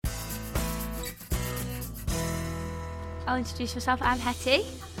I'll introduce myself. I'm Hetty.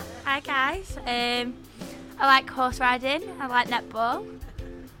 Hi guys. I like horse riding. I like netball.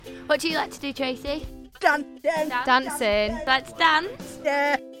 What do you like to do, Tracy? Dancing. Like to dance?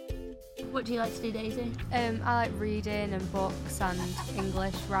 Yeah. What do you like to do, Daisy? I like reading and books and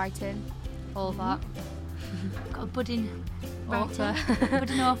English writing, all of that. Got a budding Author. writer.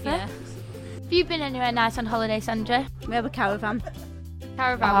 Budding author. Yeah. Have you been anywhere nice on holiday, Sandra? We have a caravan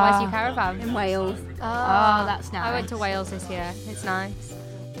Caravan, where's your caravan? in Wales. Oh, that's nice. I went to Wales this year, it's nice.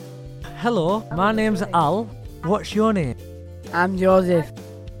 Hello, my name's Al. What's your name? I'm Joseph.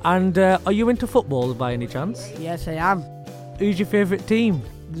 And are you into football by any chance? Yes, I am. Who's your favourite team?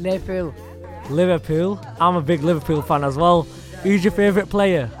 Liverpool. Liverpool. I'm a big Liverpool fan as well. Who's your favourite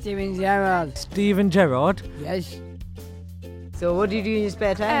player? Steven Gerrard. Steven Gerrard. Yes. So what do you do in your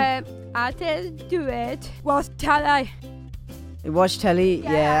spare time? I didn't do it. Was telly. You watch telly?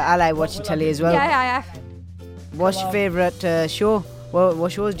 Yeah, I like watching telly as well. Yeah. What's your favourite show?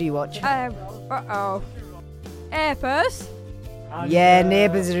 What shows do you watch? Airpers. Yeah,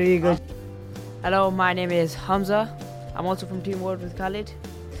 Neighbours is really good. Hello, my name is Hamza. I'm also from Team Word with Khalid.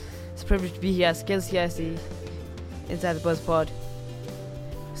 It's a privilege to be here at Skills CSE inside the Buzz Pod.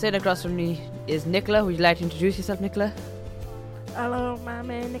 Sitting across from me is Nicola. Would you like to introduce yourself, Nicola? Hello, my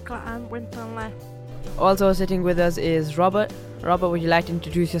name is Nicola and Wintonley. Also sitting with us is Robert. Robert, would you like to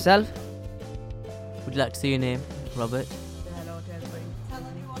introduce yourself? Would you like to say your name, Robert?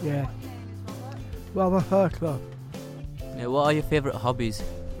 Yeah. Robert Herkler. Yeah, what are your favourite hobbies,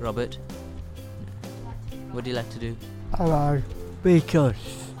 Robert? What do you like to do? I like Beatles.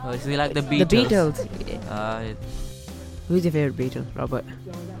 Oh, so you like the The Beatles? Beatles. Who's your favourite Beatle, Robert?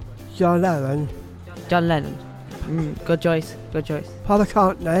 John Lennon. John Lennon. Good choice. Good choice. Paul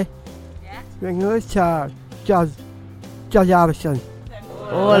McCartney. Ringo Starr. George Harrison.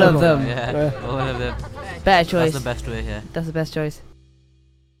 All of them. Yeah, all of them. Better choice. That's the best way, yeah. That's the best choice.